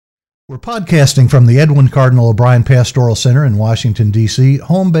We're podcasting from the Edwin Cardinal O'Brien Pastoral Center in Washington, D.C.,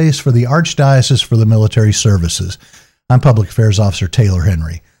 home base for the Archdiocese for the Military Services. I'm Public Affairs Officer Taylor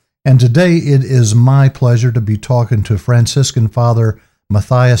Henry, and today it is my pleasure to be talking to Franciscan Father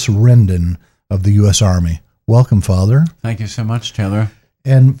Matthias Rendon of the U.S. Army. Welcome, Father. Thank you so much, Taylor.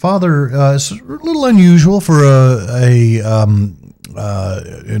 And Father, it's a little unusual for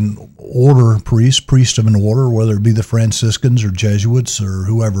an order priest of an order, whether it be the Franciscans or Jesuits or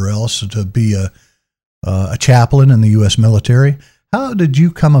whoever else, to be a chaplain in the U.S. military. How did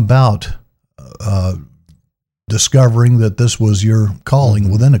you come about discovering that this was your calling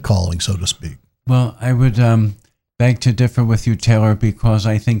within a calling, so to speak? Well, I would beg to differ with you, Taylor, because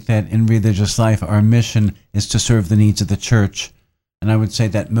I think that in religious life, our mission is to serve the needs of the church. And I would say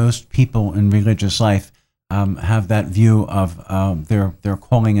that most people in religious life have that view of their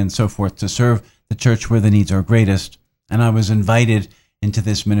calling and so forth to serve the church where the needs are greatest. And I was invited into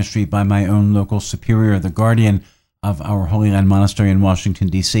this ministry by my own local superior, the guardian of our Holy Land Monastery in Washington,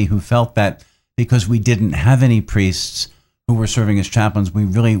 D.C., who felt that because we didn't have any priests who were serving as chaplains, we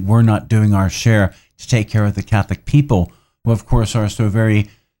really were not doing our share to take care of the Catholic people, who, of course, are so very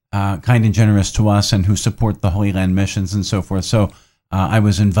kind and generous to us and who support the Holy Land missions and so forth. So I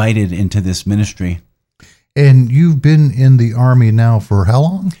was invited into this ministry. And you've been in the Army now for how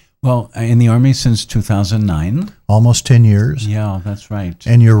long? Well, in the Army since 2009. Almost 10 years. Yeah, that's right.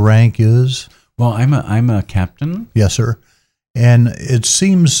 And your rank is? Well, I'm a captain. Yes, sir. And it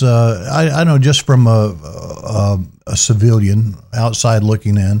seems, I know just from a civilian outside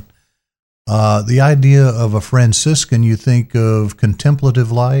looking in, the idea of a Franciscan, you think of contemplative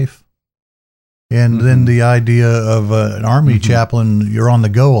life. And then the idea of an Army chaplain, you're on the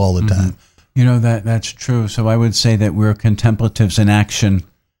go all the time. You know, that's true. So I would say that we're contemplatives in action.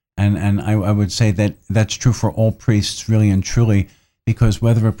 And I would say that that's true for all priests, really and truly, because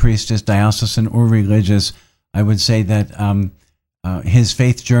whether a priest is diocesan or religious, I would say that his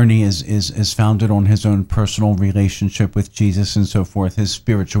faith journey is founded on his own personal relationship with Jesus and so forth, his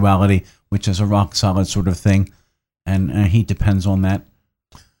spirituality, which is a rock-solid sort of thing, and he depends on that.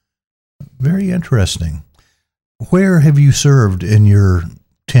 Very interesting. Where have you served in your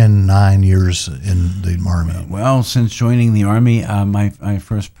 9 years in the Army? Well, since joining the Army, my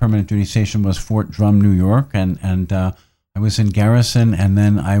first permanent duty station was Fort Drum, New York, and I was in garrison, and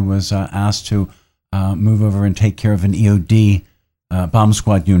then I was asked to move over and take care of an EOD bomb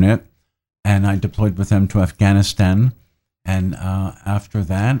squad unit, and I deployed with them to Afghanistan, and after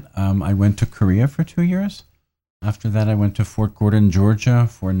that, I went to Korea for 2 years. After that, I went to Fort Gordon, Georgia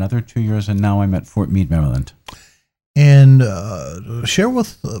for another 2 years, and now I'm at Fort Meade, Maryland. And share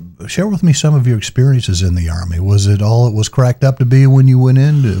with me some of your experiences in the Army. Was it all it was cracked up to be when you went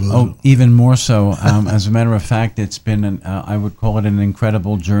in? Even more so. As a matter of fact, it's been, I would call it an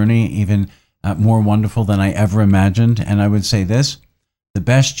incredible journey, even more wonderful than I ever imagined. And I would say this, the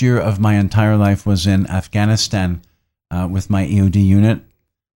best year of my entire life was in Afghanistan with my EOD unit.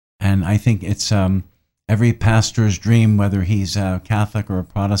 And I think it's every pastor's dream, whether he's a Catholic or a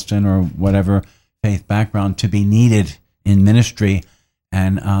Protestant or whatever faith background, to be needed in ministry.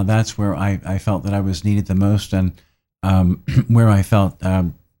 And that's where I felt that I was needed the most, and where I felt,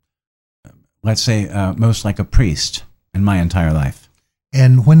 let's say, most like a priest in my entire life.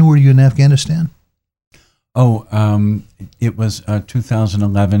 And when were you in Afghanistan? It was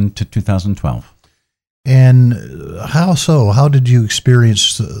 2011 to 2012. And how so? How did you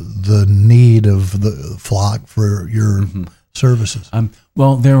experience the need of the flock for your services?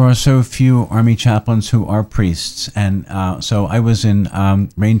 Well, there are so few Army chaplains who are priests, and so I was in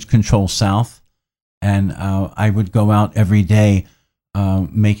Range Control South, and I would go out every day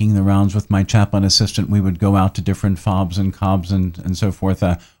making the rounds with my chaplain assistant. We would go out to different FOBs and COBs and so forth.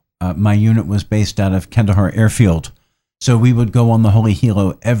 My unit was based out of Kandahar Airfield, so we would go on the Holy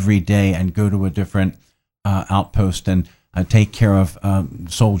Hilo every day and go to a different outpost and take care of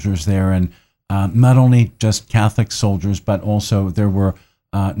soldiers there, and not only just Catholic soldiers, but also there were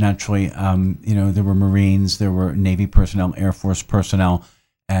naturally, there were Marines, there were Navy personnel, Air Force personnel,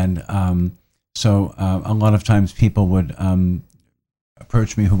 and so a lot of times people would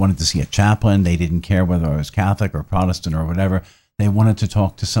approach me who wanted to see a chaplain. They didn't care whether I was Catholic or Protestant or whatever. They wanted to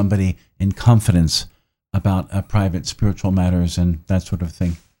talk to somebody in confidence about private spiritual matters and that sort of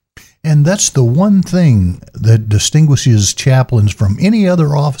thing. And that's the one thing that distinguishes chaplains from any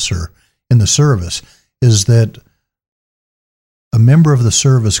other officer in the service, is that a member of the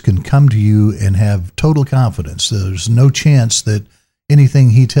service can come to you and have total confidence. There's no chance that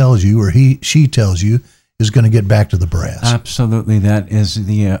anything he tells you or she tells you is going to get back to the brass. Absolutely. That is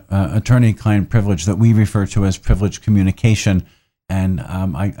the attorney-client privilege that we refer to as privileged communication. And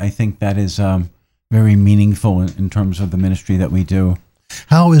I think that is very meaningful in terms of the ministry that we do.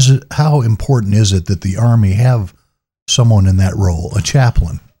 How important is it that the Army have someone in that role, a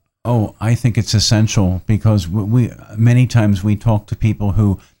chaplain? Oh, I think it's essential because we many times we talk to people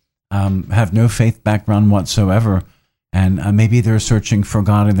who have no faith background whatsoever, and maybe they're searching for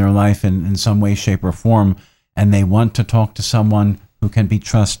God in their life in some way, shape, or form, and they want to talk to someone who can be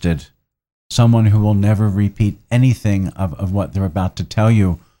trusted, someone who will never repeat anything of what they're about to tell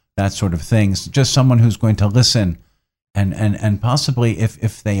you, that sort of things. Just someone who's going to listen, and possibly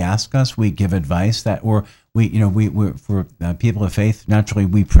if they ask us, we give advice that, or we're for people of faith, naturally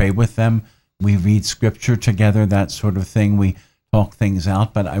we pray with them, we read scripture together, that sort of thing. We talk things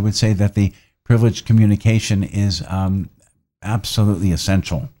out, but I would say that the privileged communication is absolutely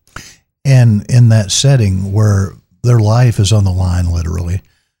essential. And in that setting where their life is on the line, literally,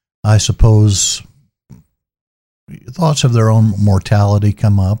 I suppose thoughts of their own mortality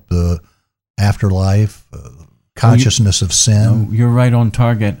come up, the afterlife, consciousness of sin. You're right on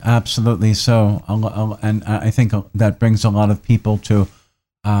target. Absolutely so. And I think that brings a lot of people to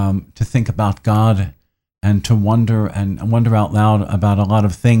think about God and to wonder out loud about a lot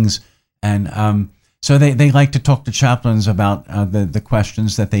of things. And so they like to talk to chaplains about the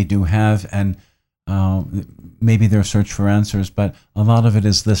questions that they do have, and maybe their search for answers, but a lot of it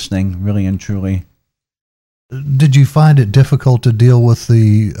is listening, really and truly. Did you find it difficult to deal with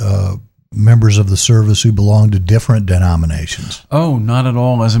the members of the service who belong to different denominations? Oh, not at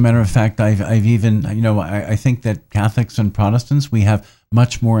all. As a matter of fact, I've even, I think that Catholics and Protestants, we have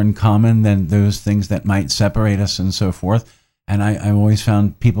much more in common than those things that might separate us and so forth. And I always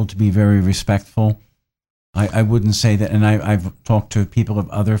found people to be very respectful. I wouldn't say that, and I've talked to people of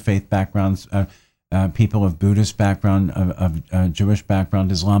other faith backgrounds, people of Buddhist background, of Jewish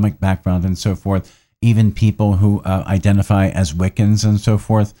background, Islamic background, and so forth, even people who identify as Wiccans and so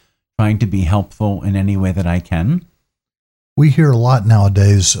forth, trying to be helpful in any way that I can. We hear a lot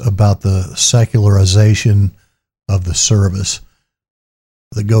nowadays about the secularization of the service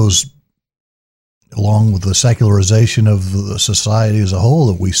that goes along with the secularization of the society as a whole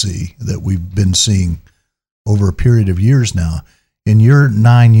that we've been seeing over a period of years now. In your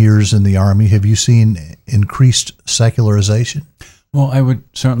 9 years in the Army, have you seen increased secularization? Well, I would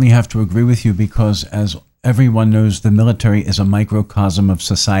certainly have to agree with you because, as everyone knows, the military is a microcosm of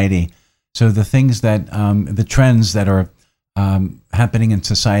society. So the things that, the trends that are happening in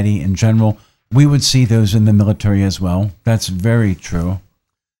society in general, we would see those in the military as well. That's very true.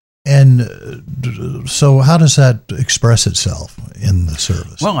 And so how does that express itself in the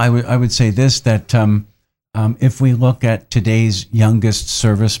service? Well, I would say this, that if we look at today's youngest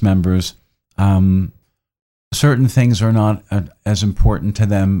service members, certain things are not as important to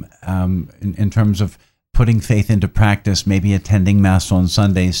them in terms of putting faith into practice, maybe attending Mass on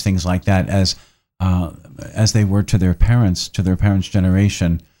Sundays, things like that, as they were to their parents'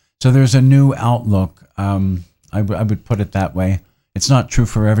 generation. So there's a new outlook. I would put it that way. It's not true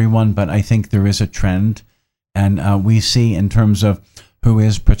for everyone, but I think there is a trend, and we see in terms of who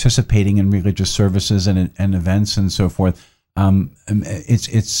is participating in religious services and events and so forth.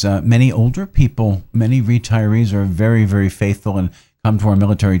 It's many older people, many retirees are very, very faithful and come to our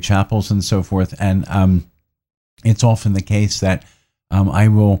military chapels and so forth. And it's often the case that I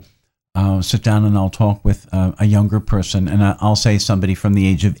will sit down and I'll talk with a younger person, and I'll say somebody from the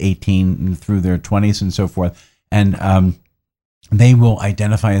age of 18 through their 20s and so forth, and they will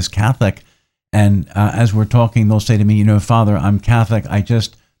identify as Catholic. And as we're talking, they'll say to me, Father, I'm Catholic. I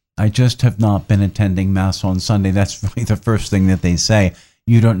just have not been attending Mass on Sunday. That's really the first thing that they say.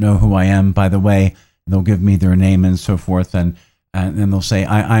 You don't know who I am, by the way. They'll give me their name and so forth. And then they'll say,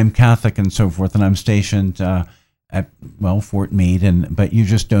 I'm Catholic and so forth, and I'm stationed at Fort Meade. But you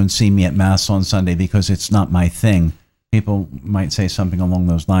just don't see me at Mass on Sunday because it's not my thing. People might say something along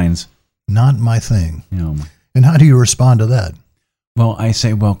those lines. Not my thing. And how do you respond to that? Well, I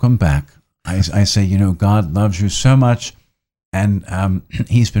say, welcome back. I say, God loves you so much, and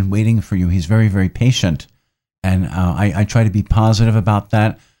he's been waiting for you. He's very, very patient. And I try to be positive about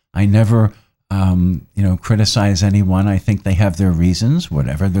that. I never, criticize anyone. I think they have their reasons,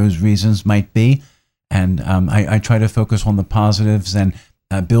 whatever those reasons might be. And I try to focus on the positives and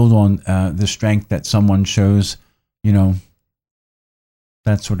build on the strength that someone shows,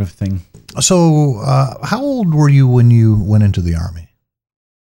 that sort of thing. So how old were you when you went into the Army?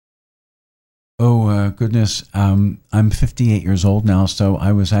 Oh, goodness. I'm 58 years old now, so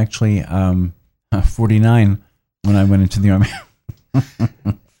I was actually 49 when I went into the Army.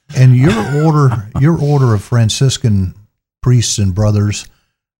 And your order of Franciscan priests and brothers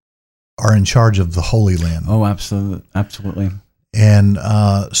are in charge of the Holy Land. Oh, absolutely. And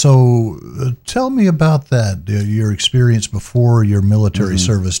tell me about that, your experience before your military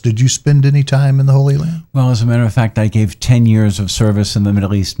service. Did you spend any time in the Holy Land? Well, as a matter of fact, I gave 10 years of service in the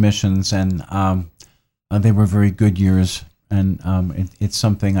Middle East missions, and they were very good years. And it's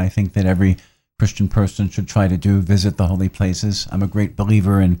something I think that every Christian person should try to do, visit the holy places. I'm a great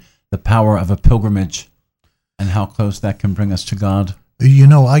believer in the power of a pilgrimage and how close that can bring us to God. You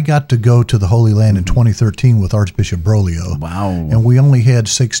know, I got to go to the Holy Land in 2013 with Archbishop Broglio. Wow. And we only had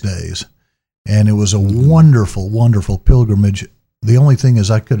 6 days. And it was a wonderful, wonderful pilgrimage. The only thing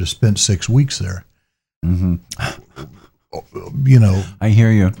is I could have spent 6 weeks there. Mm-hmm. You know. I hear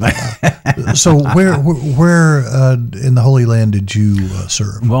you. So where in the Holy Land did you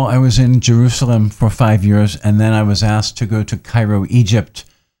serve? Well, I was in Jerusalem for 5 years, and then I was asked to go to Cairo, Egypt,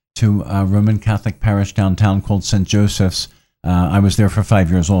 to a Roman Catholic parish downtown called St. Joseph's. I was there for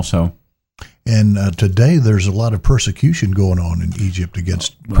 5 years also. And today there's a lot of persecution going on in Egypt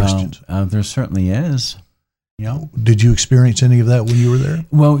against Christians. There certainly is. Did you experience any of that when you were there?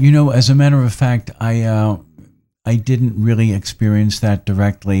 Well, as a matter of fact, I didn't really experience that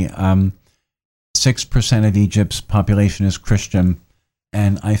directly. 6% of Egypt's population is Christian,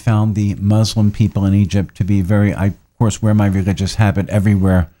 and I found the Muslim people in Egypt to be I of course wear my religious habit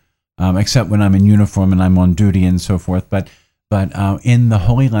everywhere, except when I'm in uniform and I'm on duty and so forth. But in the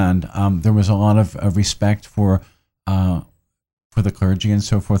Holy Land, there was a lot of respect for the clergy and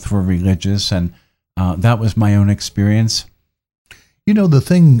so forth, for religious, and that was my own experience. You know, the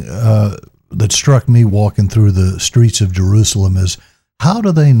thing that struck me walking through the streets of Jerusalem is, how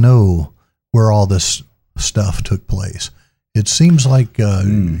do they know where all this stuff took place? It seems like,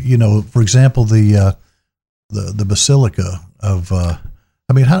 for example, the Basilica of,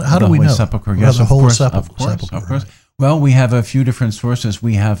 how do we know? Sepulchre, yes, the Holy Sepulchre. Of course. Well, we have a few different sources.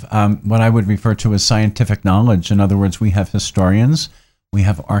 We have what I would refer to as scientific knowledge. In other words, we have historians, we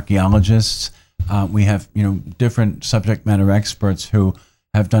have archaeologists, we have different subject matter experts who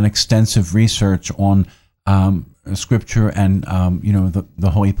have done extensive research on Scripture and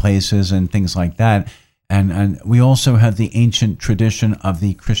the holy places and things like that. And we also have the ancient tradition of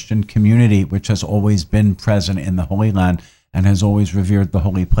the Christian community, which has always been present in the Holy Land and has always revered the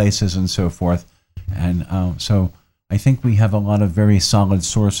holy places and so forth. And so I think we have a lot of very solid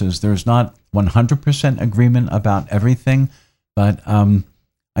sources. There's not 100% agreement about everything, but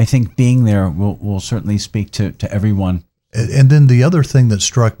I think being there will certainly speak to everyone. And then the other thing that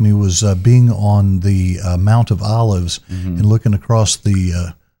struck me was being on the Mount of Olives and looking across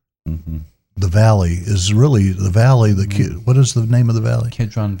the valley. Is really the valley. What is the name of the valley?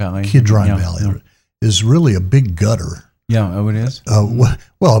 Kidron Valley. Kidron Valley is really a big gutter. Yeah, oh, it is.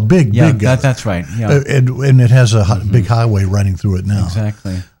 Well, a big gutter. That's right. Yeah, and it has a big highway running through it now.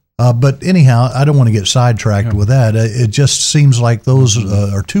 Exactly. But anyhow, I don't want to get sidetracked with that. It just seems like those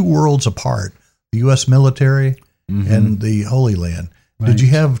are two worlds apart: the U.S. military and the Holy Land. Right. Did you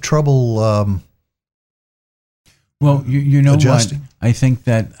have trouble? Well, you know adjusting? What? I think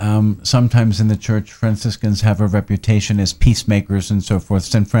that sometimes in the church, Franciscans have a reputation as peacemakers and so forth.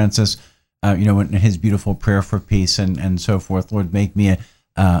 St. Francis, in his beautiful prayer for peace and so forth, Lord, make me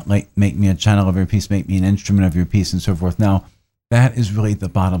a channel of your peace, make me an instrument of your peace, and so forth. Now, that is really the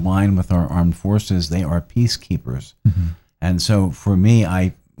bottom line with our armed forces. They are peacekeepers. And so for me,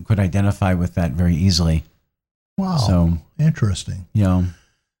 I could identify with that very easily. Wow. So interesting. Yeah.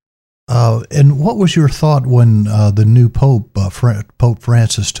 And what was your thought when the new Pope, Pope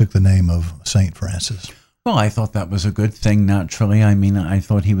Francis, took the name of St. Francis? Well, I thought that was a good thing, naturally. I mean, I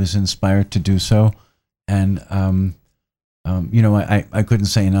thought he was inspired to do so. And, I couldn't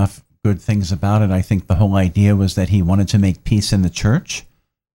say enough good things about it. I think the whole idea was that he wanted to make peace in the church.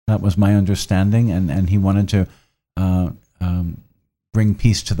 That was my understanding. And he wanted to bring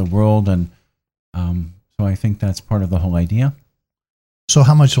peace to the world. And so I think that's part of the whole idea. So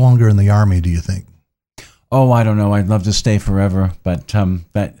how much longer in the Army do you think? Oh, I don't know. I'd love to stay forever, but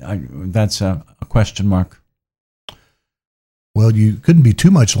that's a question mark. Well, you couldn't be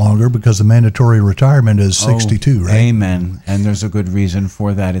too much longer because the mandatory retirement is 62, right? Amen. And there's a good reason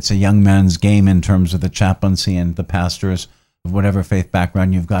for that. It's a young man's game in terms of the chaplaincy and the pastors of whatever faith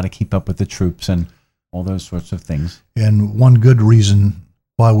background. You've got to keep up with the troops and all those sorts of things. And one good reason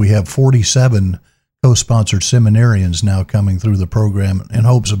why we have 47 co-sponsored seminarians now coming through the program in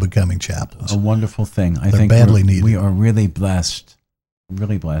hopes of becoming chaplains. A wonderful thing. I They're think badly needed. We are really blessed.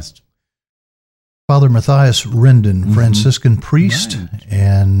 Really blessed. Father Matthias Rendon, Franciscan priest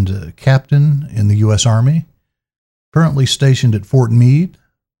and captain in the U.S. Army, currently stationed at Fort Meade.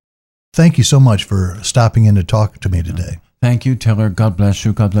 Thank you so much for stopping in to talk to me today. Thank you, Taylor. God bless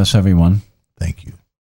you. God bless everyone. Thank you.